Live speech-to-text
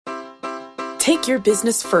Take your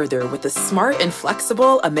business further with the smart and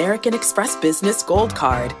flexible American Express Business Gold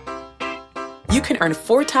Card. You can earn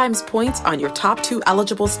 4 times points on your top 2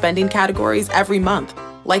 eligible spending categories every month,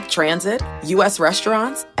 like transit, U.S.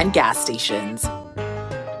 restaurants, and gas stations.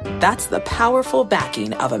 That's the powerful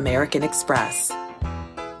backing of American Express.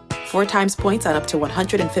 4 times points on up to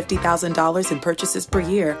 $150,000 in purchases per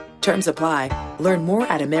year. Terms apply. Learn more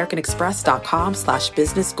at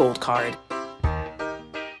americanexpress.com/businessgoldcard.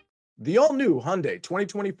 The all-new Hyundai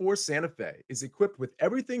 2024 Santa Fe is equipped with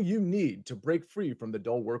everything you need to break free from the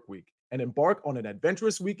dull work week and embark on an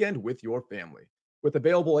adventurous weekend with your family. With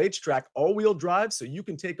available H-Track all-wheel drive so you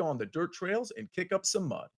can take on the dirt trails and kick up some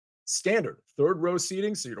mud. Standard third-row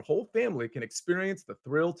seating so your whole family can experience the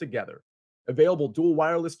thrill together. Available dual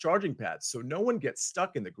wireless charging pads so no one gets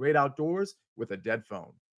stuck in the great outdoors with a dead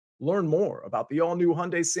phone. Learn more about the all-new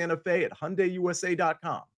Hyundai Santa Fe at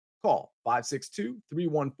HyundaiUSA.com. Call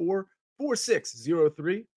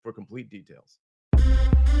 562-314-4603 for complete details.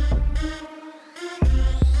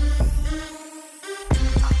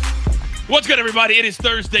 What's good, everybody? It is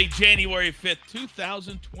Thursday, January 5th,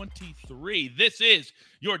 2023. This is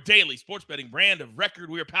your daily sports betting brand of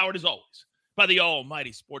record. We are powered, as always, by the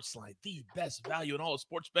almighty Sportsline, the best value in all of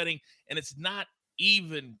sports betting, and it's not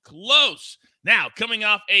even close. Now, coming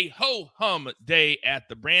off a ho-hum day at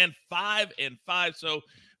the brand, 5-5, so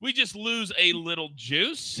we just lose a little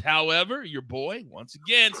juice. However, your boy, once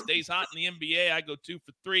again, stays hot in the NBA. I go 2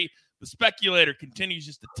 for 3. The speculator continues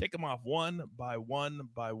just to tick them off one by one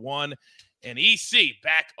by one. And EC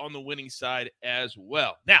back on the winning side as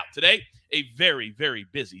well. Now, today, a very, very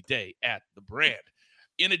busy day at the brand.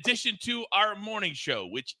 In addition to our morning show,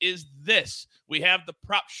 which is this, we have the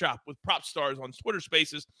Prop Shop with Prop Stars on Twitter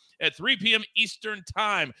Spaces at 3 p.m. Eastern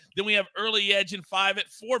Time. Then we have Early Edge and 5 at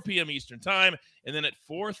 4 p.m. Eastern Time. And then at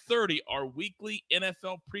 4:30, our weekly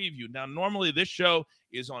NFL preview. Now, normally this show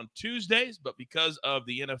is on Tuesdays, but because of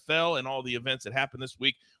the NFL and all the events that happened this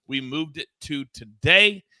week, we moved it to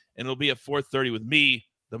today, and it'll be at 4:30 with me,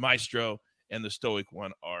 the Maestro, and the Stoic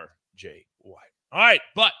one, R.J. White. All right,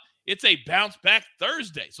 but it's a bounce back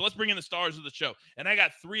Thursday. So let's bring in the stars of the show. And I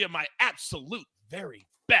got 3 of my absolute very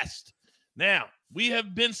best. Now, we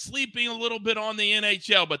have been sleeping a little bit on the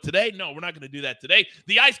NHL, but today, no, we're not going to do that today.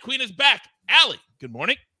 The Ice Queen is back. Allie, good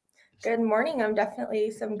morning. Good morning. I'm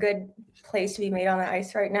definitely some good plays to be made on the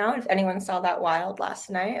ice right now. If anyone saw that Wild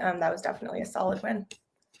last night, that was definitely a solid win.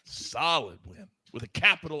 Solid win with a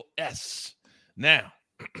capital S. Now,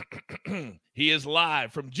 he is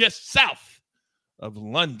live from just south of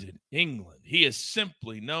London, England. He is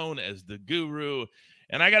simply known as the Guru.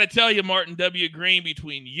 And I got to tell you, Martin W. Green,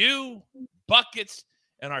 between you, Buckets,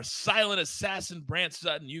 and our silent assassin, Brant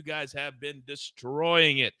Sutton, you guys have been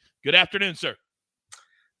destroying it. Good afternoon, sir.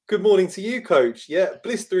 Good morning to you, Coach. Yeah,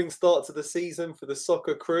 blistering start to the season for the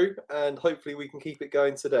soccer crew, and hopefully we can keep it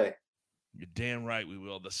going today. You're damn right we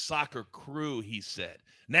will. The soccer crew, he said.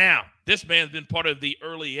 Now, this man's been part of the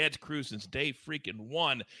Early Edge crew since day freaking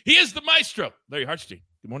one. He is the Maestro, Larry Hartstein.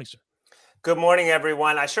 Good morning, sir. Good morning,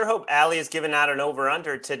 everyone. I sure hope Allie is giving out an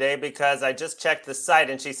over-under today because I just checked the site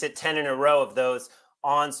and she's hit 10 in a row of those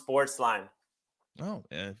on Sportsline. Oh,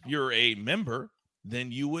 if you're a member, then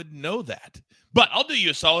you would know that. But I'll do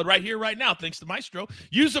you a solid right here, right now, thanks to Maestro.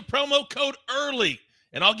 Use the promo code EARLY,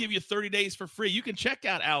 and I'll give you 30 days for free. You can check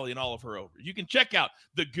out Allie and all of her overs. You can check out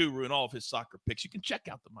the Guru and all of his soccer picks. You can check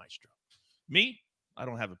out the Maestro. Me, I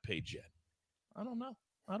don't have a page yet. I don't know.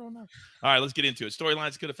 All right, let's get into it.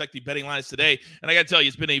 Storylines could affect the betting lines today. And I got to tell you,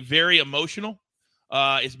 it's been a very emotional.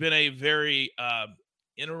 It's been a very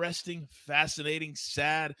interesting, fascinating,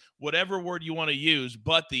 sad, whatever word you want to use.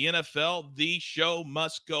 But the NFL, the show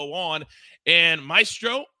must go on. And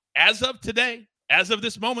Maestro, as of today, as of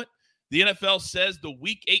this moment, the NFL says the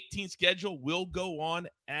Week 18 schedule will go on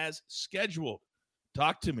as scheduled.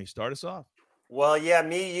 Talk to me. Start us off. Well, yeah,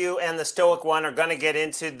 me, you, and the Stoic one are going to get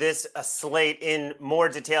into this slate in more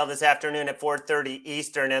detail this afternoon at 4:30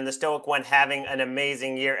 Eastern, and the Stoic one having an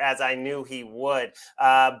amazing year, as I knew he would.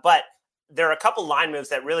 But there are a couple line moves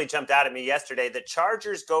that really jumped out at me yesterday. The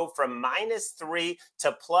Chargers go from -3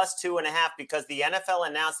 to +2.5 because the NFL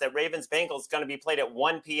announced that Ravens-Bengals is going to be played at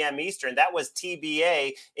 1 p.m. Eastern. That was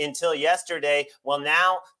TBA until yesterday. Well,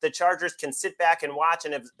 now the Chargers can sit back and watch,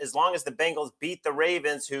 and as long as the Bengals beat the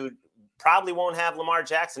Ravens, who probably won't have Lamar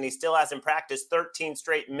Jackson. He still hasn't practiced, 13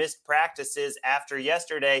 straight missed practices after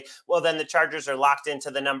yesterday. Well, then the Chargers are locked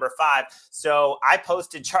into the number 5. So I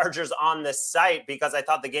posted Chargers on the site because I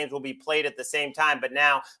thought the games will be played at the same time. But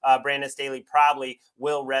now Brandon Staley probably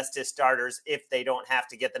will rest his starters if they don't have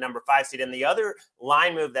to get the number 5 seed. And the other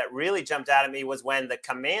line move that really jumped out at me was when the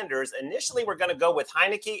Commanders initially were going to go with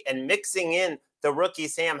Heineke and mixing in the rookie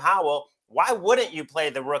Sam Howell. Why wouldn't you play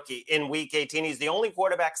the rookie in Week 18? He's the only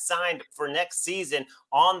quarterback signed for next season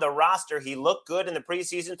on the roster. He looked good in the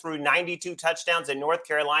preseason, threw 92 touchdowns in North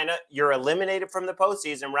Carolina. You're eliminated from the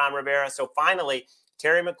postseason, Ron Rivera. So finally,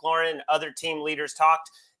 Terry McLaurin and other team leaders talked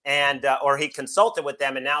and or he consulted with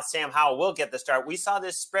them, and now Sam Howell will get the start. We saw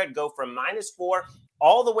this spread go from -4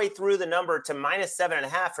 all the way through the number to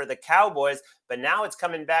 -7.5 for the Cowboys, but now it's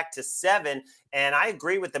coming back to 7. And I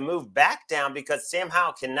agree with the move back down because Sam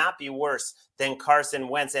Howell cannot be worse than Carson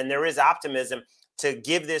Wentz. And there is optimism to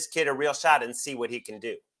give this kid a real shot and see what he can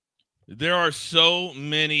do. There are so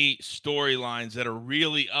many storylines that are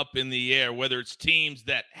really up in the air, whether it's teams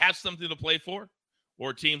that have something to play for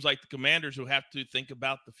or teams like the Commanders who have to think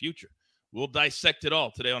about the future. We'll dissect it all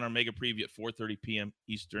today on our Mega Preview at 4:30 p.m.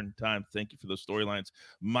 Eastern Time. Thank you for those storylines,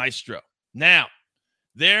 Maestro. Now,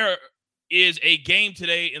 there is a game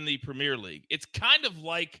today in the Premier League. It's kind of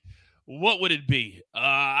like, what would it be?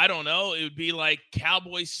 I don't know. It would be like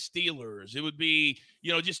Cowboys-Steelers. It would be,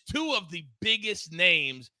 just two of the biggest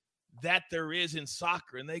names that there is in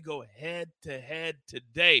soccer, and they go head-to-head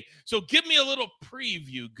today. So give me a little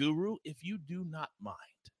preview, Guru, if you do not mind.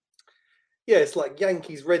 Yeah, it's like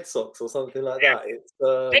Yankees Red Sox or something like that.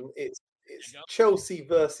 It's Chelsea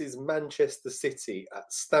versus Manchester City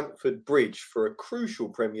at Stamford Bridge for a crucial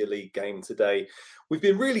Premier League game today. We've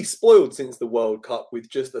been really spoiled since the World Cup with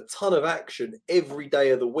just a ton of action every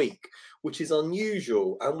day of the week, which is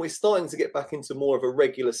unusual. And we're starting to get back into more of a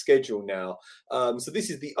regular schedule now. So this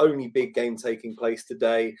is the only big game taking place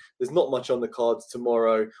today. There's not much on the cards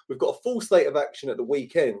tomorrow. We've got a full slate of action at the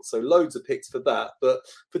weekend, so loads of picks for that. But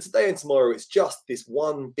for today and tomorrow, it's just this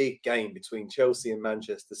one big game between Chelsea and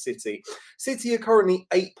Manchester City. City are currently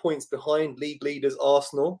 8 points behind league leaders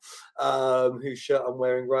Arsenal, whose shirt I'm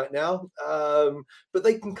wearing right now. But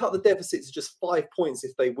they can cut the deficit to just 5 points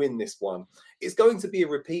if they win this one. It's going to be a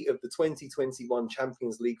repeat of the 2021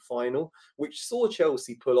 Champions League final, which saw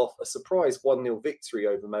Chelsea pull off a surprise 1-0 victory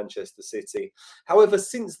over Manchester City. However,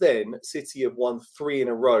 since then, City have won 3 in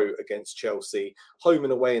a row against Chelsea, home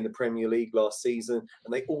and away in the Premier League last season,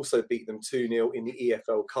 and they also beat them 2-0 in the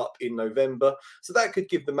EFL Cup in November. So that could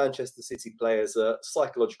give the Manchester City players a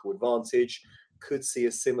psychological advantage. Could see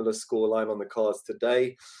a similar scoreline on the cards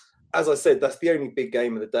today. As I said, that's the only big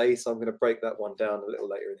game of the day, so I'm going to break that one down a little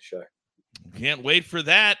later in the show. Can't wait for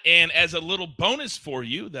that. And as a little bonus for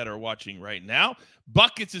you that are watching right now,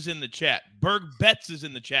 Buckets is in the chat. Berg Betts is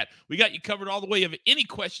in the chat. We got you covered all the way. If you have any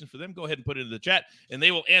questions for them, go ahead and put it in the chat, and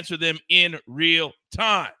they will answer them in real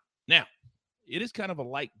time. Now, it is kind of a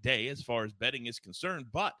light day as far as betting is concerned,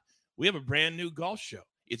 but we have a brand new golf show.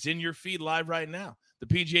 It's in your feed live right now. The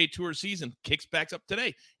PGA Tour season kicks back up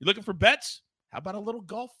today. You looking for bets? How about a little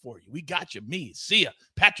golf for you? We got you. Me, Sia,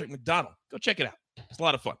 Patrick McDonald. Go check it out. It's a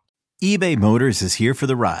lot of fun. eBay Motors is here for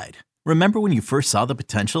the ride. Remember when you first saw the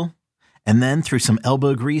potential? And then through some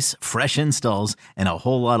elbow grease, fresh installs, and a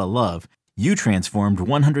whole lot of love, you transformed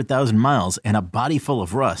 100,000 miles and a body full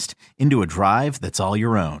of rust into a drive that's all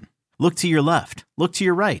your own. Look to your left. Look to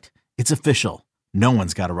your right. It's official. No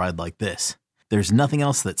one's got a ride like this. There's nothing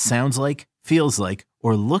else that sounds like, feels like,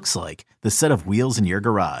 or looks like the set of wheels in your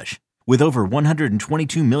garage. With over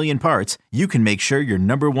 122 million parts, you can make sure your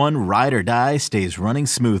number one ride or die stays running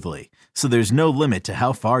smoothly, so there's no limit to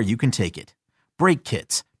how far you can take it. Brake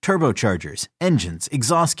kits, turbochargers, engines,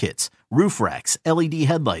 exhaust kits, roof racks, LED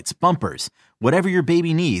headlights, bumpers, whatever your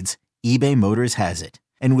baby needs, eBay Motors has it.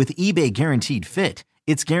 And with eBay Guaranteed Fit,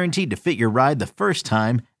 it's guaranteed to fit your ride the first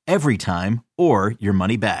time, every time, or your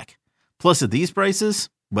money back. Plus, at these prices,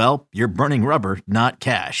 well, you're burning rubber, not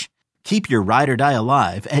cash. Keep your ride or die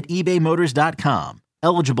alive at ebaymotors.com.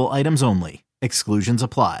 Eligible items only. Exclusions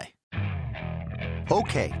apply.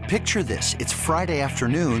 Okay, picture this. It's Friday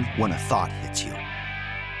afternoon when a thought hits you.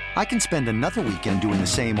 I can spend another weekend doing the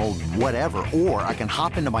same old whatever, or I can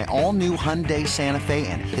hop into my all-new Hyundai Santa Fe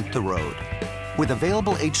and hit the road. With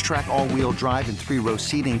available H-Track all-wheel drive and 3-row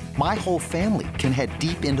seating, my whole family can head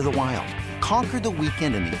deep into the wild. Conquer the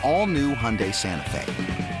weekend in the all-new Hyundai Santa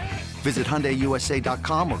Fe. Visit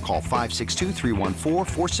HyundaiUSA.com or call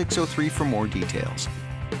 562-314-4603 for more details.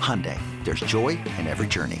 Hyundai, there's joy in every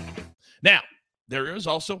journey. Now, there is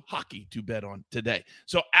also hockey to bet on today.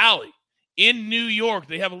 So, Allie, In New York,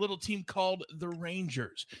 they have a little team called the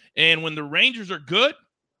Rangers. And when the Rangers are good,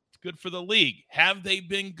 it's good for the league. Have they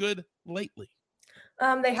been good lately?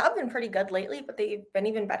 They have been pretty good lately, but they've been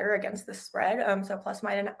even better against the spread. So plus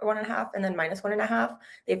 -1.5 and then -1.5.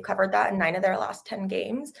 They've covered that in 9 of their last 10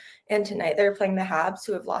 games. And tonight they're playing the Habs,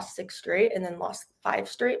 who have lost 6 straight and then lost 5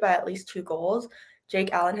 straight by at least 2 goals.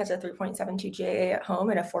 Jake Allen has a 3.72 GAA at home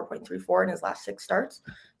and a 4.34 in his last 6 starts.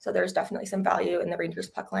 So there's definitely some value in the Rangers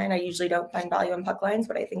puck line. I usually don't find value in puck lines,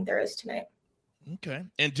 but I think there is tonight. Okay.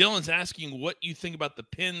 And Dylan's asking what you think about the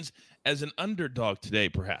Pins as an underdog today,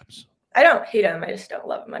 perhaps. I don't hate him. I just don't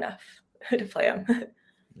love him enough to play him.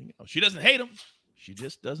 She doesn't hate him. She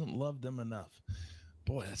just doesn't love them enough.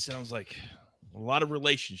 Boy, that sounds like a lot of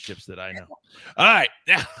relationships that I know. All right.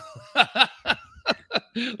 Now,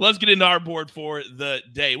 let's get into our board for the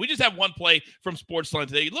day. We just have one play from Sportsline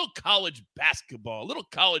today. A little college basketball, a little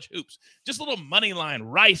college hoops, just a little money line.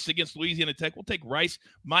 Rice against Louisiana Tech. We'll take Rice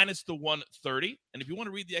minus the 130. And if you want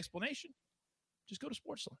to read the explanation, just go to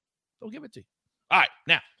Sportsline. They'll give it to you. All right.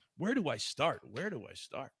 Now, where do I start?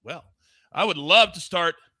 Well, I would love to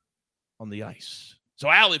start on the ice. So,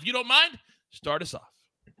 Al, if you don't mind, start us off.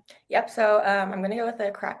 Yep. So I'm going to go with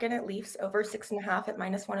the Kraken at Leafs over 6.5 at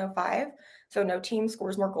 -105. So no team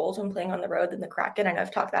scores more goals when playing on the road than the Kraken. I know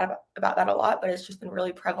I've talked about that a lot, but it's just been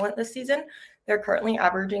really prevalent this season. They're currently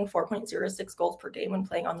averaging 4.06 goals per game when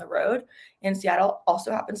playing on the road. And Seattle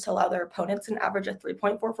also happens to allow their opponents an average of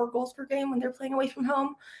 3.44 goals per game when they're playing away from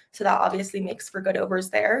home. So that obviously makes for good overs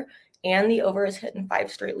there. And the over is hit in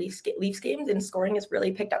 5 straight Leafs games, and scoring has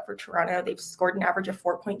really picked up for Toronto. They've scored an average of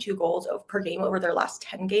 4.2 goals per game over their last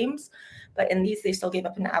 10 games. But in these, they still gave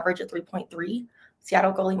up an average of 3.3.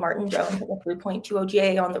 Seattle goalie Martin Jones with a 3.20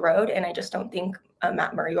 GAA on the road, and I just don't think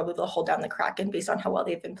Matt Murray will be able to hold down the Kraken based on how well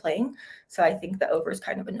they've been playing. So I think the over is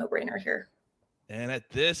kind of a no-brainer here. And at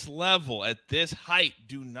this level, at this height,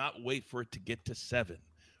 do not wait for it to get to 7.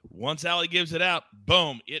 Once Allie gives it out,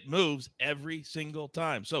 boom, it moves every single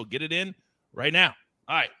time. So get it in right now.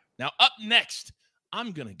 All right. Now up next,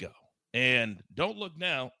 I'm going to go. And don't look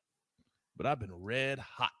now, but I've been red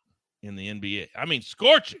hot in the NBA. I mean,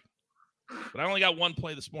 scorching. But I only got one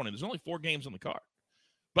play this morning. There's only 4 games on the card.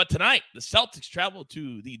 But tonight, the Celtics travel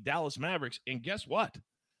to the Dallas Mavericks. And guess what?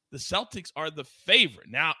 The Celtics are the favorite.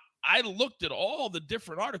 Now, I looked at all the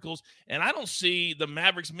different articles, and I don't see the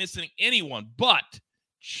Mavericks missing anyone. But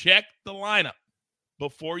check the lineup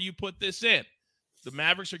before you put this in. The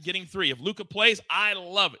Mavericks are getting 3. If Luka plays, I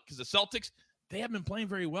love it because the Celtics, they haven't been playing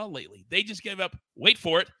very well lately. They just gave up, wait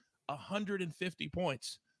for it, 150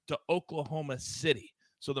 points to Oklahoma City.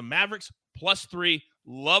 So the Mavericks +3,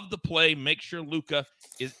 love the play. Make sure Luka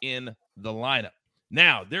is in the lineup.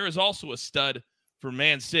 Now, there is also a stud for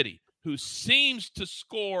Man City who seems to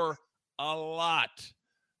score a lot.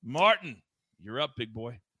 Martin, you're up, big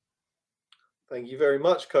boy. Thank you very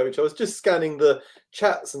much, Coach. I was just scanning the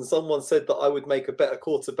chats and someone said that I would make a better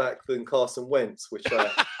quarterback than Carson Wentz, which I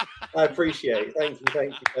appreciate. Thank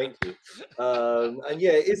you. And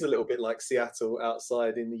yeah, it is a little bit like Seattle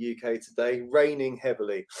outside in the UK today, raining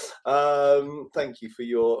heavily. Thank you for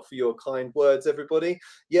your kind words, everybody.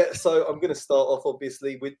 Yeah, so I'm going to start off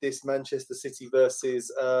obviously with this Manchester City versus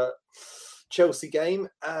Chelsea game,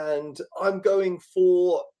 and I'm going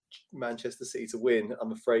for Manchester City to win,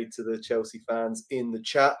 I'm afraid, to the Chelsea fans in the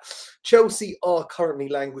chat. Chelsea are currently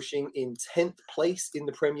languishing in 10th place in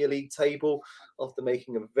the Premier League table after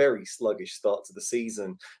making a very sluggish start to the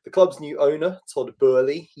season. The club's new owner, Todd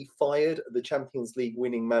Boehly, he fired the Champions League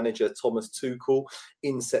winning manager Thomas Tuchel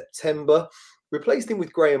in September, replaced him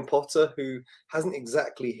with Graham Potter, who hasn't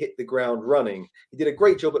exactly hit the ground running. He did a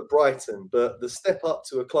great job at Brighton, but the step up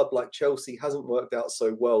to a club like Chelsea hasn't worked out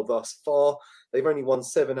so well thus far. They've only won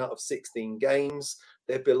 7 out of 16 games.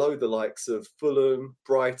 They're below the likes of Fulham,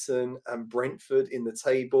 Brighton, and Brentford in the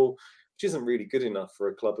table, which isn't really good enough for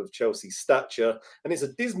a club of Chelsea's stature. And it's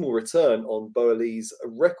a dismal return on Boehly's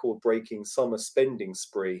record-breaking summer spending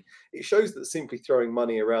spree. It shows that simply throwing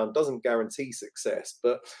money around doesn't guarantee success,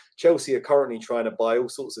 but Chelsea are currently trying to buy all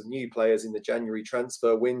sorts of new players in the January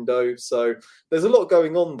transfer window. So there's a lot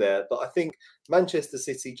going on there, but I think Manchester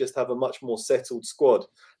City just have a much more settled squad.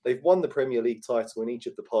 They've won the Premier League title in each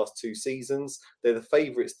of the past 2 seasons. They're the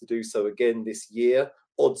favourites to do so again this year.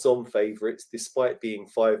 Odds-on favourites, despite being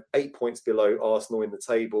 8 points below Arsenal in the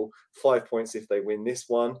table, 5 points if they win this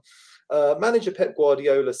one. Manager Pep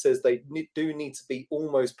Guardiola says they do need to be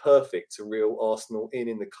almost perfect to reel Arsenal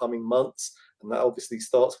in the coming months. And that obviously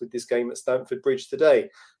starts with this game at Stamford Bridge today.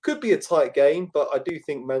 Could be a tight game, but I do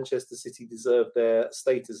think Manchester City deserve their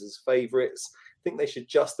status as favourites. I think they should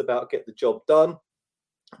just about get the job done.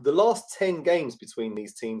 The last 10 games between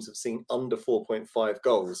these teams have seen under 4.5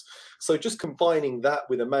 goals. So just combining that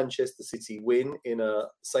with a Manchester City win in a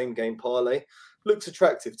same game parlay looks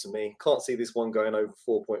attractive to me. Can't see this one going over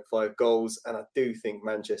 4.5 goals. And I do think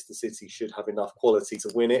Manchester City should have enough quality to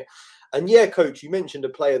win it. And yeah, Coach, you mentioned a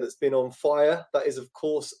player that's been on fire. That is, of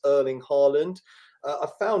course, Erling Haaland. I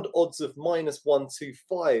found odds of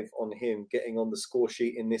 -125 on him getting on the score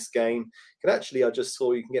sheet in this game. I just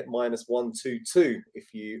saw you can get -122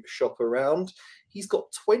 if you shop around. He's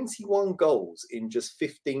got 21 goals in just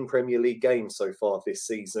 15 Premier League games so far this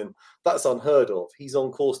season. That's unheard of. He's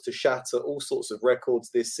on course to shatter all sorts of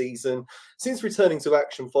records this season. Since returning to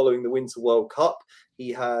action following the Winter World Cup, he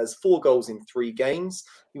has 4 goals in 3 games.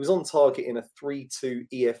 He was on target in a 3-2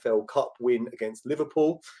 EFL Cup win against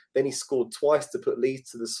Liverpool. Then he scored twice to put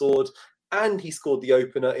Leeds to the sword. And he scored the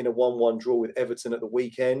opener in a 1-1 draw with Everton at the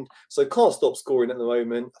weekend. So can't stop scoring at the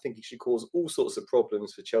moment. I think he should cause all sorts of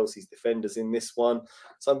problems for Chelsea's defenders in this one.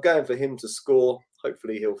 So I'm going for him to score.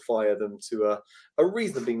 Hopefully he'll fire them to a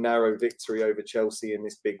reasonably narrow victory over Chelsea in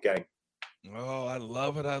this big game. Oh, I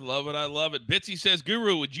love it. I love it. I love it. Bitsy says,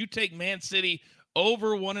 Guru, would you take Man City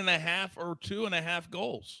over 1.5 or 2.5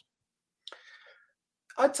 goals?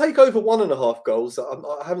 I'd take over 1.5 goals.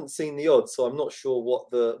 I haven't seen the odds, so I'm not sure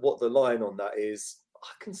what the line on that is.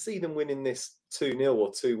 I can see them winning this 2-0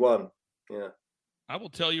 or 2-1. Yeah. I will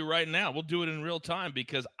tell you right now, we'll do it in real time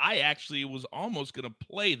because I actually was almost going to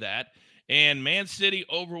play that. And Man City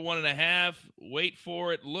over 1.5, wait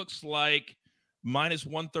for it, looks like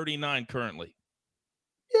 -139 currently.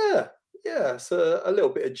 Yeah, it's a little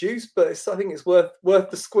bit of juice, but I think it's worth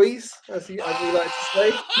the squeeze, as we like to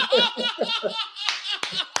say.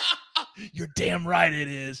 You're damn right it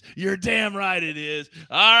is. You're damn right it is.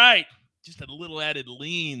 All right. Just a little added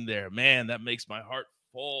lean there. Man, that makes my heart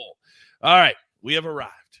full. All right. We have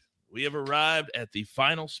arrived. We have arrived at the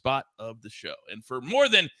final spot of the show. And for more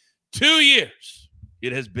than 2 years,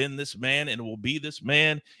 it has been this man and it will be this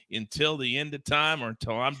man until the end of time or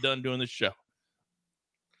until I'm done doing the show.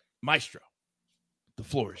 Maestro, the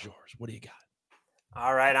floor is yours. What do you got?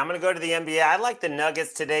 All right, I'm going to go to the NBA. I like the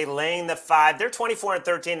Nuggets today, laying the 5. They're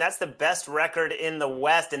 24-13. That's the best record in the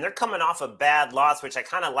West, and they're coming off a bad loss, which I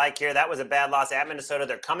kind of like here. That was a bad loss at Minnesota.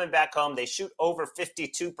 They're coming back home. They shoot over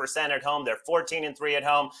 52% at home. They're 14-3 at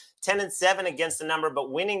home, 10-7 against the number, but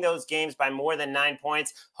winning those games by more than 9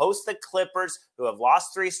 points. Host the Clippers, who have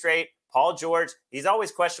lost 3 straight. Paul George, he's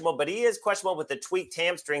always questionable, but he is questionable with the tweaked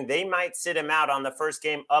hamstring. They might sit him out on the first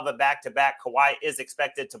game of a back-to-back. Kawhi is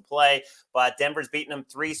expected to play, but Denver's beaten them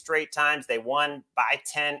 3 straight times. They won by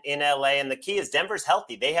 10 in LA, and the key is Denver's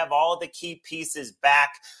healthy. They have all the key pieces back.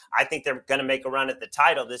 I think they're going to make a run at the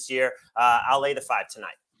title this year. I'll lay the 5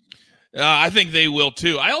 tonight. I think they will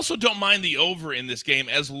too. I also don't mind the over in this game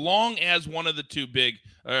as long as one of the two big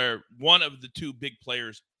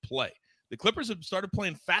players play. The Clippers have started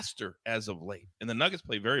playing faster as of late, and the Nuggets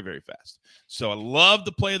play very, very fast. So I love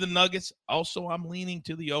the play of the Nuggets. Also, I'm leaning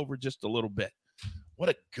to the over just a little bit. What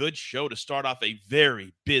a good show to start off a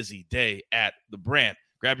very busy day at the Brand.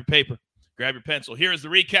 Grab your paper, grab your pencil. Here is the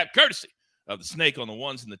recap, courtesy of the Snake on the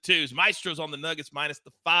 1s and the 2s. Maestro's on the Nuggets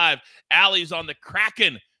 -5. Allie's on the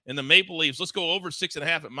Kraken and the Maple Leafs. Let's go over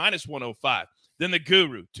 6.5 at -105. Then the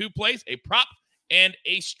Guru. 2 plays, a prop, and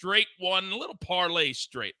a straight one, a little parlay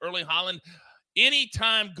straight. Erling Haaland,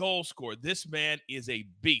 anytime goal scorer. This man is a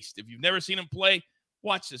beast. If you've never seen him play,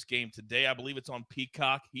 watch this game today. I believe it's on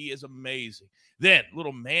Peacock. He is amazing. Then,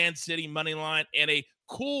 little Man City money line and a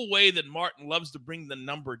cool way that Martin loves to bring the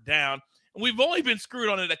number down. And we've only been screwed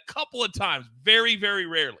on it a couple of times, very, very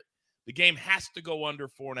rarely. The game has to go under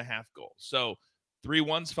 4.5 goals. So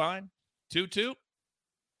 3-1's fine. 2-2,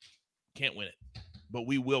 can't win it. But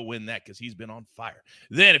we will win that because he's been on fire.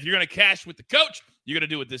 Then if you're going to cash with the coach, you're going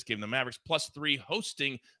to do it this game. The Mavericks +3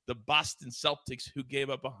 hosting the Boston Celtics, who gave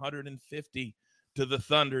up 150 to the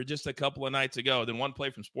Thunder just a couple of nights ago. Then one play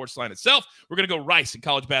from Sportsline itself. We're going to go Rice in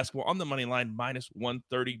college basketball on the money line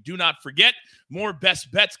 -130. Do not forget, more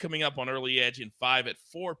best bets coming up on Early Edge in 5 at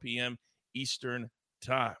 4 p.m. Eastern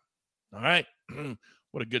time. All right.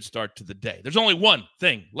 What a good start to the day. There's only one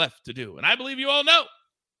thing left to do, and I believe you all know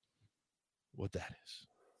what that is.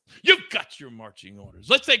 You've got your marching orders.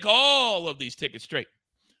 Let's take all of these tickets straight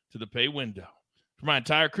to the pay window. For my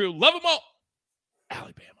entire crew, love them all.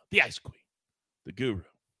 Alabama, the Ice Queen, the Guru,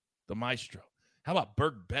 the Maestro. How about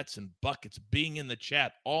Berg Bets and Buckets being in the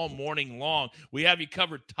chat all morning long? We have you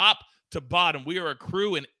covered top to bottom. We are a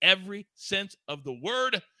crew in every sense of the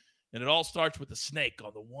word, and it all starts with the Snake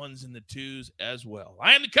on the 1s and the 2s as well.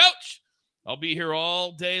 I am the coach. I'll be here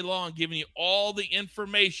all day long giving you all the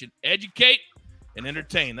information. Educate and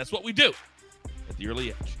entertain. That's what we do at the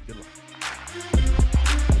early edge. Good luck.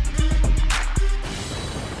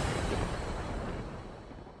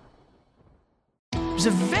 It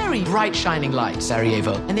was a very bright, shining light,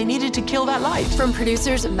 Sarajevo, and they needed to kill that light. From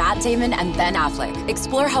producers Matt Damon and Ben Affleck,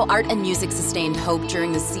 explore how art and music sustained hope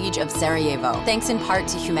during the siege of Sarajevo, thanks in part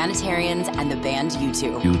to humanitarians and the band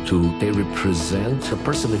U2. U2, they represent a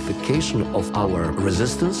personification of our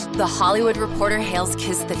resistance. The Hollywood Reporter hails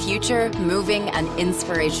Kiss the Future, moving and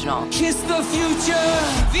inspirational. Kiss the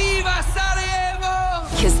future! Viva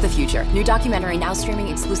Sarajevo! Kiss the Future, new documentary now streaming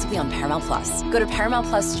exclusively on Paramount Plus. Go to Paramount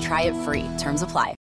Plus to try it free. Terms apply.